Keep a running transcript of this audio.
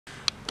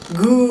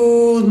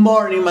Good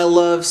morning, my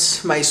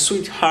loves, my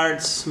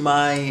sweethearts,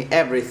 my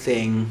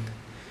everything.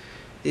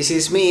 This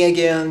is me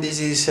again.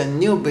 This is a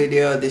new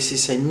video. This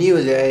is a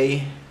new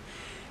day,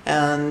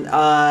 and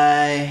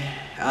I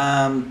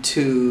am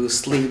too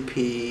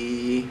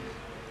sleepy.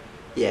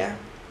 Yeah.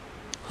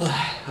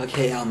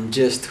 Okay, I'm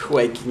just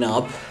waking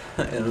up.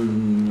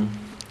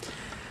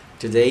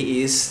 Today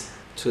is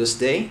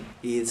Tuesday.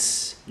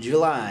 It's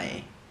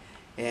July,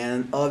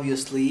 and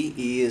obviously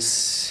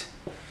is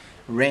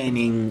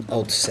raining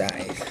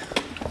outside.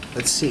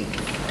 Let's see.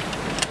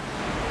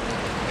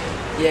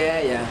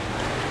 Yeah,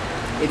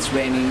 it's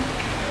raining.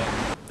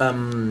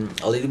 I'm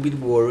a little bit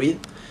worried,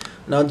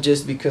 not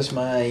just because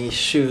my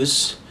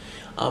shoes.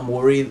 I'm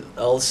worried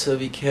also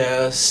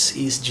because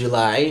it's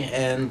July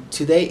and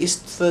today is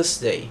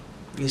Thursday.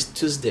 It's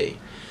Tuesday.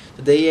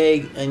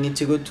 Today I need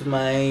to go to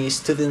my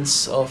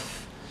students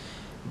of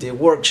the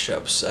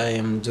workshops I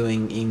am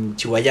doing in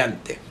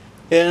Chihuayante.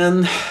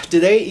 And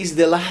today is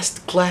the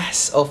last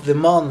class of the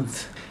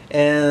month,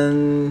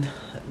 and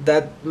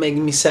that makes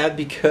me sad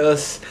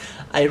because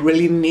I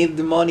really need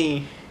the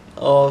money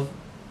of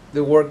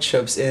the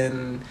workshops,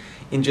 and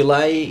in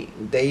July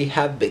they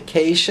have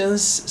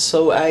vacations,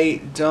 so I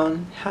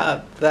don't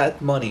have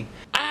that money.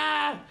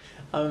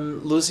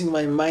 I'm losing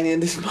my mind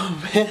in this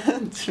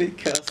moment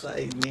because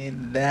I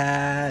need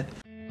that.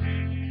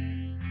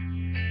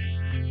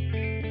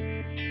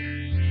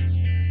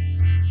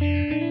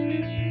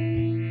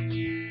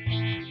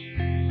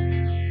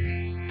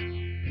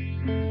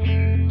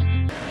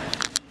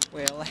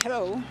 Well,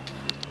 hello.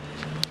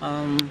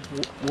 I'm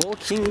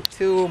walking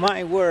to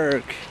my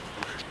work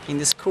in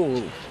the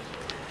school.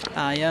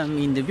 I am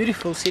in the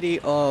beautiful city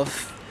of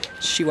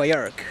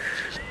Chihuayante.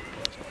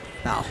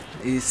 Now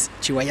it's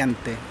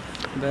Chihuayante,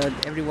 but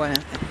everyone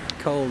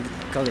called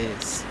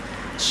it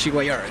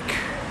Chihuayante.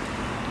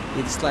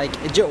 It's like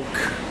a joke.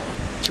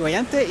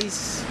 Chihuayante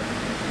is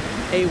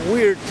a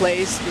weird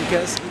place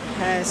because it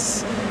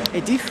has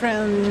a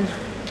different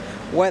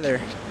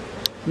weather,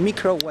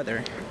 micro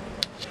weather.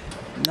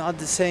 Not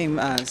the same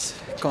as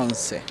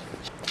Conce,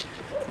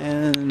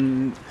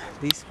 and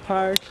this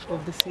part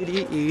of the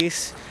city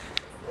is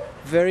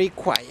very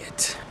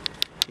quiet.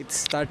 It's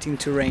starting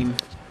to rain.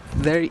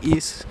 There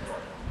is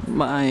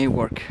my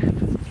work.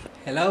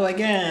 Hello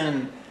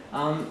again.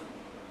 I'm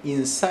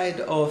inside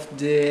of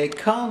the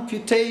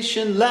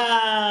computation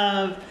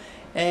lab,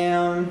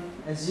 and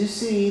as you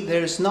see,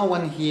 there's no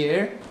one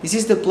here. This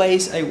is the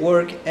place I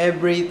work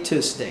every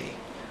Tuesday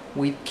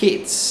with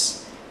kids.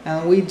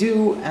 And we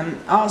do an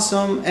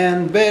awesome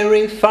and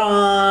very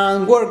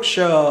fun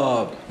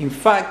workshop. In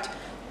fact,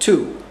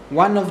 two.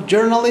 One of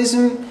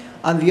journalism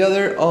and the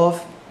other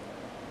of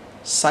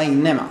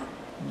cinema.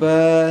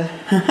 But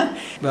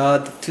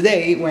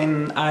today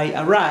when I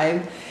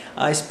arrived,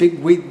 I speak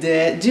with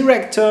the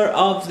director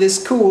of the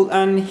school,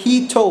 and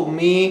he told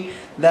me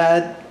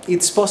that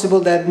it's possible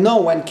that no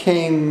one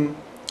came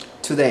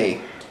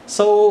today.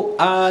 So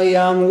I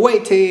am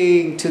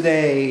waiting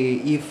today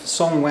if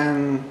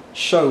someone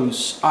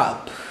shows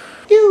up.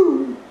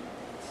 Ew.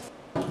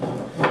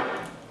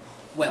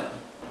 Well,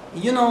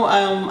 you know,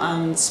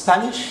 I'm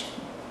Spanish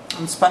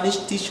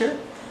teacher,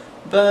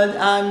 but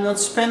I'm not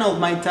spend all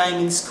my time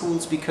in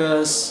schools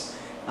because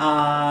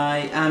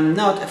I am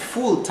not a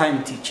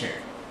full-time teacher.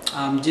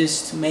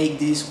 Just make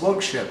these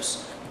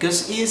workshops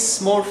because it's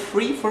more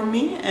free for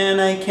me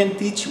and I can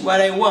teach what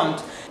I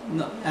want.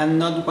 And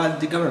not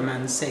what the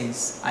government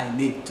says I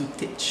need to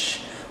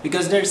teach,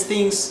 because there's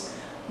things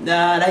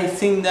that I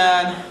think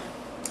that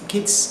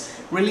kids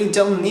really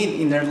don't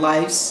need in their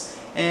lives,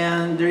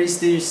 and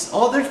there's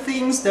other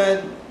things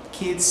that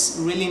kids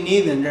really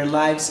need in their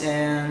lives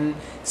and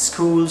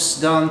schools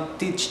don't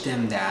teach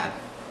them that.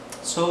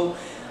 So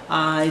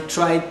I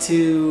try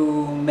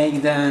to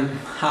make them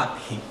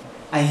happy.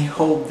 I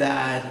hope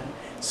that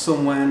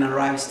someone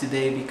arrives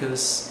today,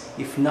 because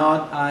if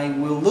not, I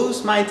will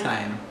lose my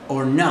time,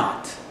 or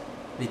not,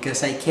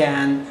 because I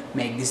can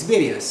make these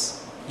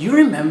videos. You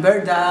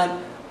remember that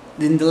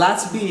in the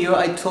last video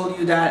I told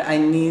you that I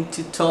need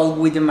to talk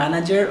with the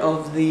manager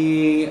of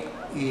the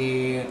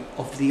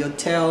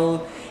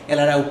hotel El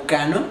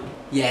Araucano?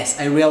 Yes,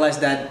 I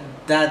realized that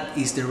that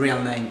is the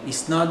real name.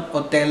 It's not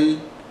Hotel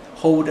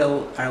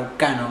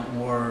Araucano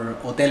or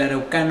Hotel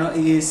Araucano,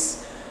 it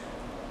is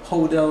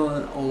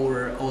Hotel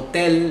or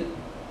Hotel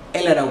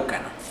El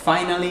Araucano.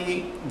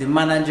 Finally, the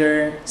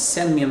manager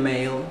sent me a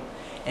mail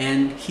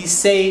and he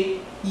said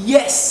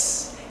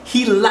yes,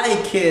 he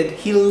liked it,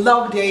 he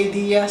loved the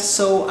idea,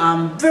 so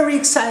I'm very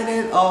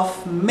excited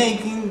of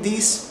making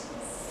this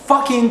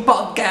fucking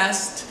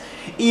podcast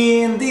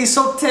in this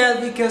hotel,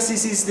 because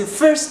this is the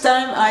first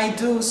time I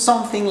do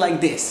something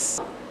like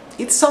this.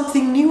 It's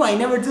something new, I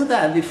never do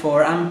that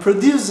before. I'm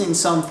producing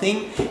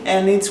something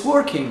and it's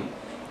working.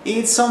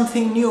 It's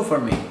something new for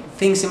me.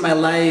 Things in my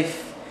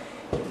life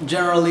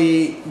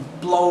generally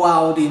blow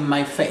out in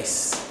my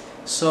face,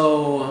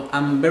 so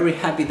I'm very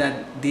happy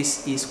that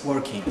this is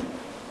working,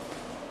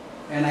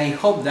 and I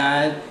hope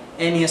that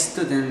any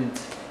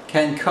student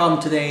can come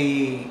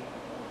today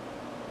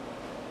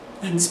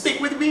and speak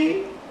with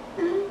me.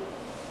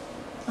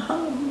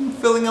 I'm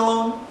feeling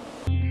alone.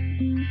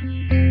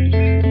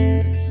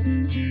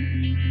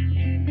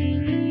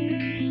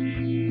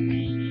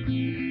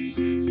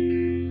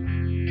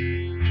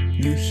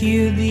 You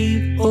hear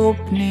the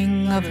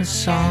opening of a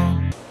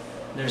song.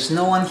 There's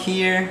no one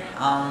here.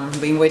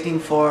 Been waiting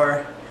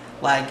for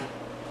like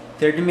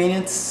 30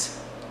 minutes,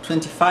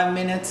 25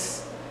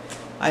 minutes.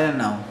 I don't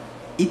know.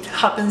 It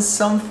happened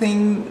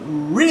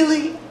something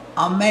really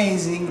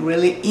amazing,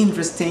 really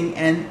interesting,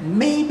 and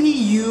maybe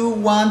you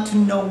want to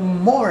know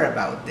more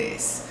about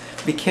this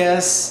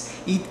because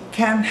it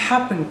can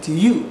happen to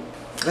you.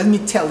 Let me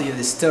tell you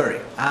the story.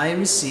 I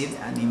received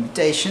an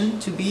invitation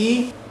to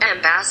be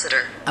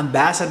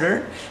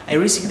ambassador. I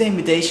received the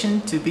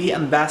invitation to be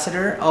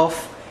ambassador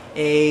of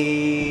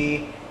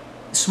a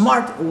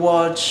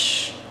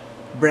smartwatch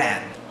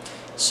brand.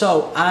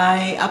 So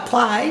I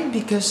applied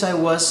because I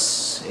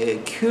was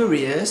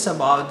curious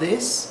about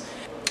this.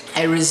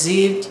 I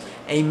received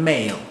a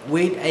mail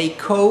with a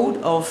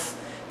code of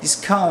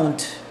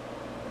discount.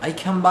 I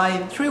can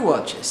buy 3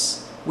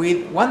 watches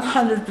with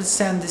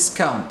 100%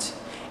 discount.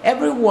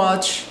 Every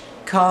watch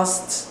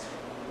costs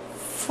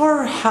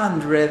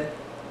 $400.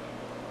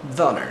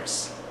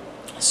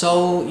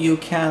 So you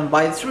can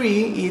buy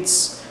 3,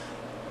 it's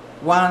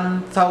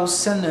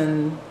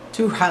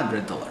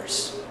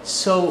 $1,200.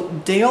 So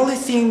the only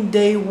thing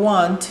they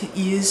want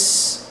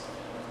is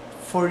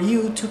for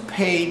you to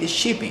pay the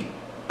shipping.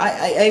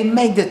 I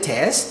make the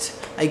test,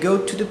 I go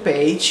to the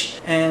page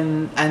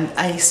and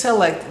I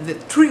select the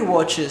 3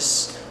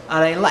 watches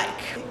that I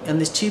like, and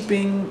the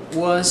shipping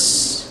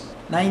was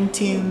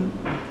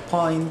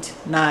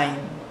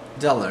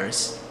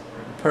 $19.9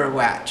 per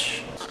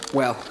watch.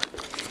 Well,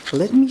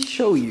 let me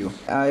show you.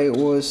 I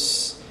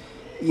was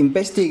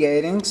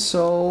investigating,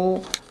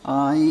 so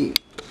I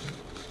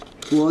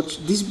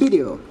watched this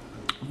video,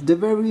 the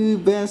very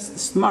best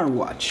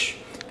smartwatch,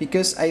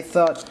 because I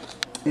thought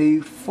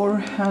a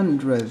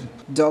 $400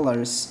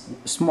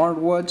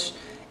 smartwatch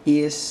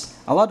is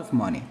a lot of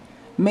money.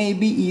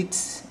 Maybe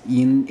it's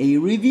in a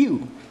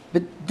review,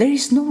 but there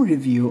is no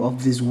review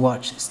of these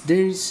watches.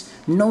 There is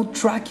no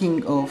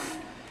tracking of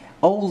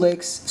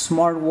Olex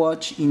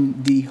smartwatch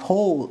in the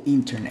whole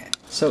internet.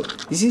 So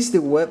this is the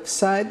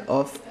website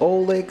of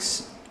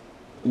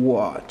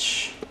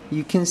Olexwatch.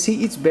 You can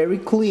see it's very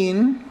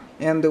clean,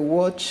 and the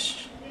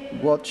watches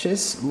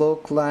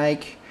look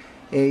like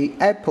a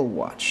Apple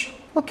Watch.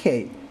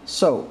 Okay,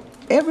 so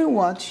every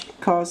watch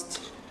costs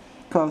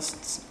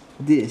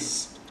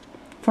this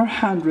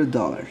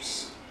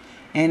 $400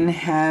 and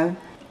have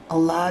a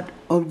lot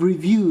of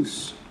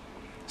reviews.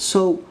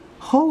 So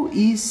how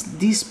is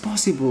this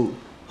possible?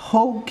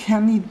 How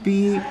can it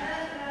be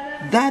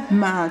that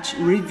much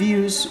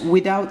reviews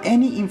without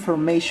any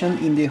information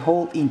in the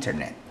whole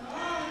internet?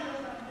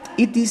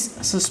 It is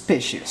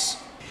suspicious.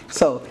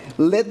 So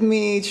let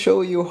me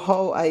show you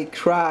how I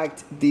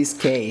cracked this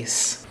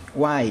case.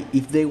 Why?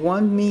 If they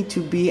want me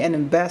to be an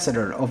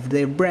ambassador of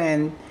their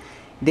brand,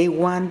 they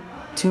want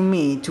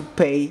me to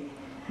pay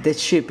the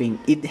shipping.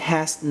 It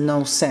has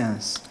no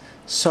sense.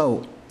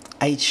 So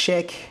I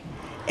check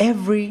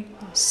every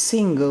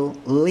single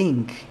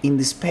link in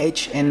this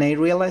page and I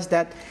realized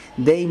that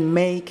they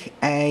make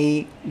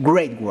a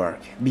great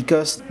work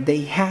because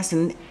they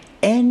hasn't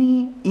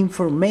any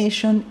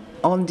information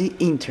on the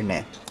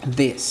internet.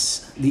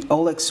 This, the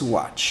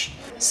Olexwatch,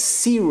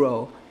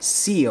 zero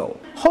CO.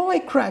 How I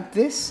cracked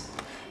this?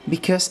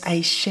 Because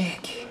I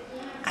check,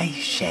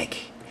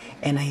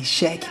 and I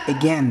check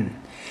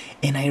again,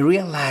 and I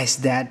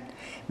realized that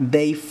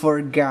they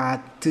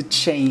forgot to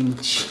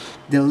change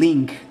the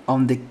link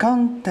on the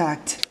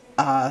contact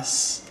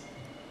us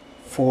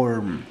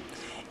form,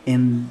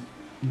 and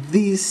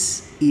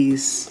this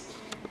is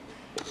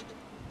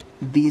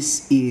the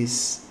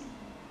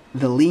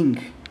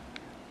link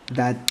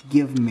that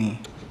give me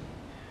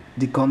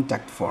the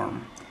contact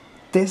form,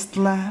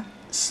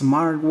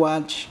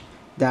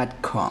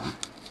 teslasmartwatch.com.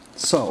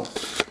 So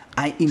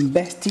I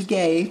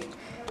investigate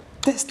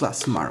Tesla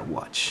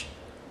smartwatch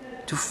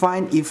to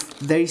find if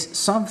there is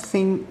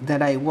something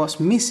that I was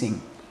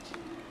missing.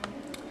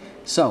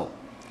 So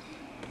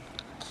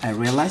I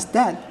realized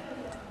that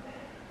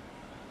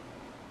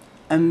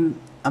an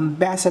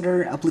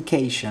ambassador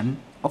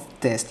application of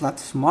Tesla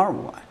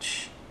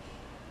smartwatch.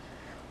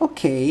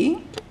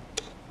 Okay,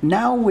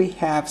 now we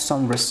have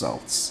some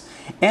results.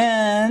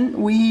 And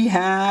we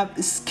have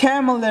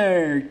scam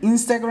alert,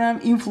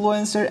 Instagram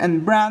influencer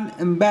and brand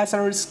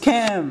ambassador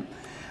scam.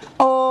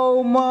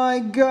 Oh my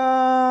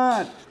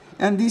god!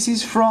 And this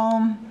is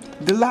from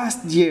the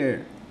last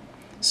year.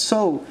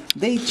 So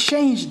they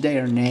changed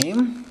their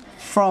name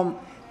from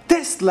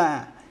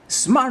Tesla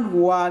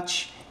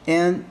smartwatch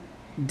and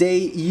they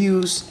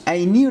use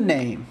a new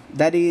name,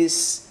 that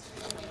is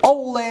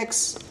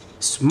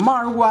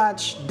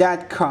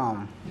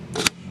Olexsmartwatch.com.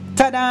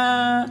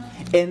 Ta-da!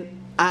 And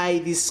I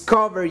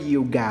discover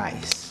you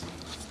guys.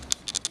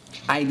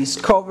 I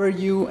discover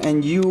you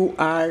and you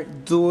are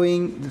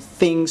doing the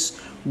things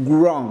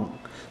wrong.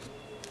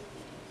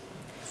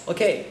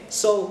 Okay,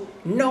 so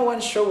no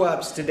one showed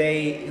up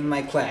today in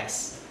my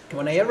class.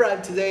 When I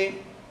arrived today,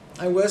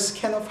 I was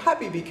kind of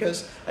happy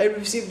because I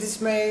received this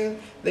mail.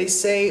 They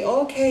say,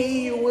 okay,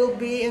 you will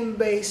be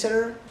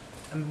ambassador.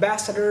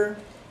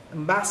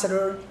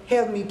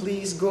 Help me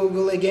please,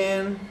 Google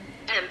again.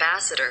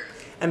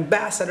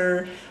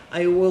 Ambassador.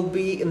 I will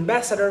be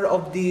ambassador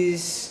of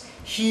this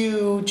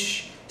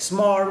huge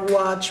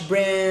smartwatch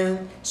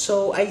brand.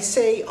 So I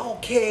say,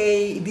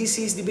 okay, this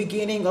is the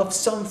beginning of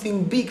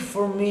something big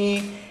for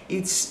me.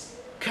 It's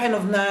kind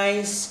of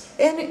nice,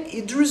 and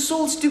it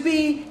results to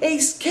be a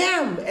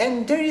scam,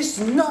 and there is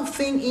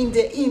nothing in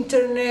the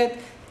internet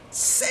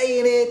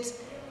saying it,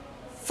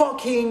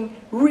 fucking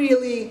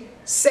really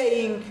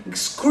saying,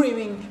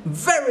 screaming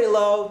very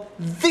loud,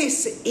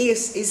 this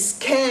is a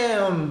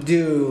scam,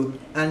 dude,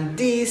 and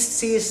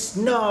this is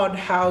not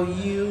how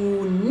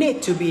you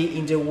need to be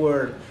in the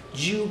world.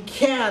 You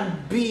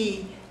can't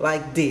be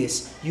like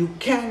this. You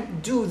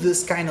can't do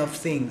this kind of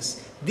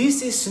things.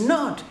 This is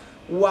not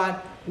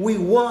what we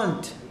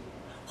want.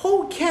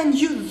 How can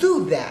you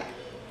do that?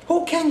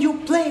 How can you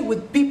play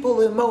with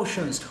people's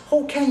emotions?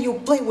 How can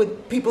you play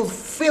with people's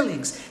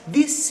feelings?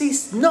 This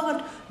is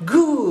not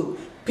good.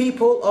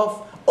 People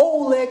of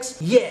Olex,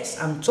 yes,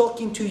 I'm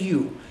talking to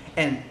you.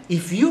 And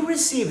if you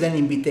received an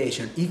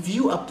invitation, if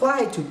you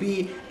apply to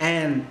be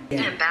an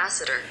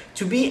ambassador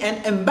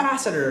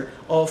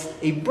of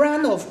a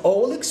brand of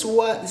Olex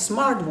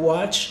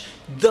smartwatch,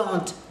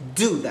 don't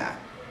do that.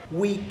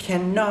 We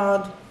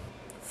cannot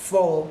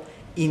fall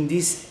in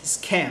this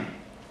scam.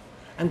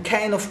 I'm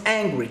kind of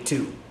angry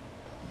too.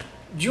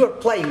 You are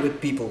playing with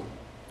people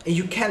and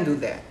you can't do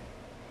that.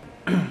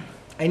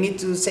 I need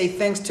to say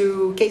thanks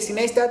to Casey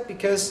Neistat,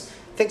 because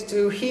thanks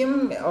to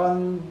him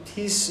on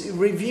his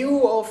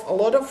review of a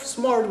lot of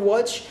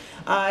smartwatch,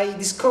 I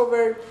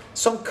discovered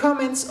some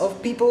comments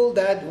of people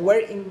that were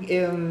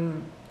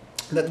in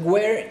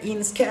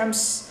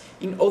scams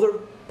in other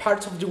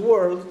parts of the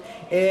world,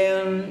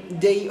 and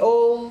they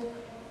all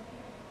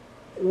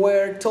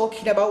were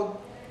talking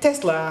about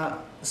Tesla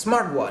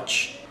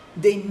smartwatch.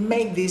 They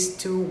make this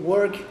to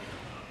work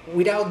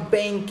without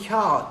being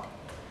caught,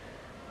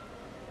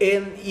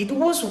 and it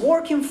was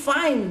working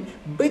fine,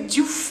 but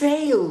you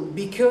failed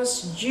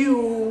because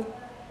you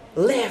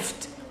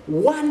left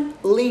one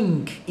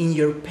link in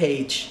your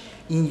page,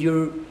 in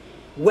your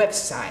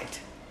website,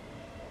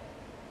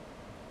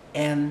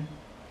 and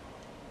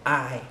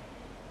I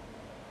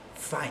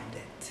find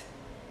it.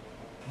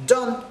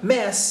 Don't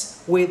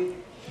mess with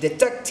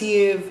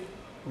Detective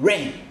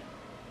Rain.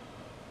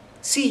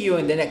 See you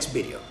in the next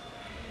video.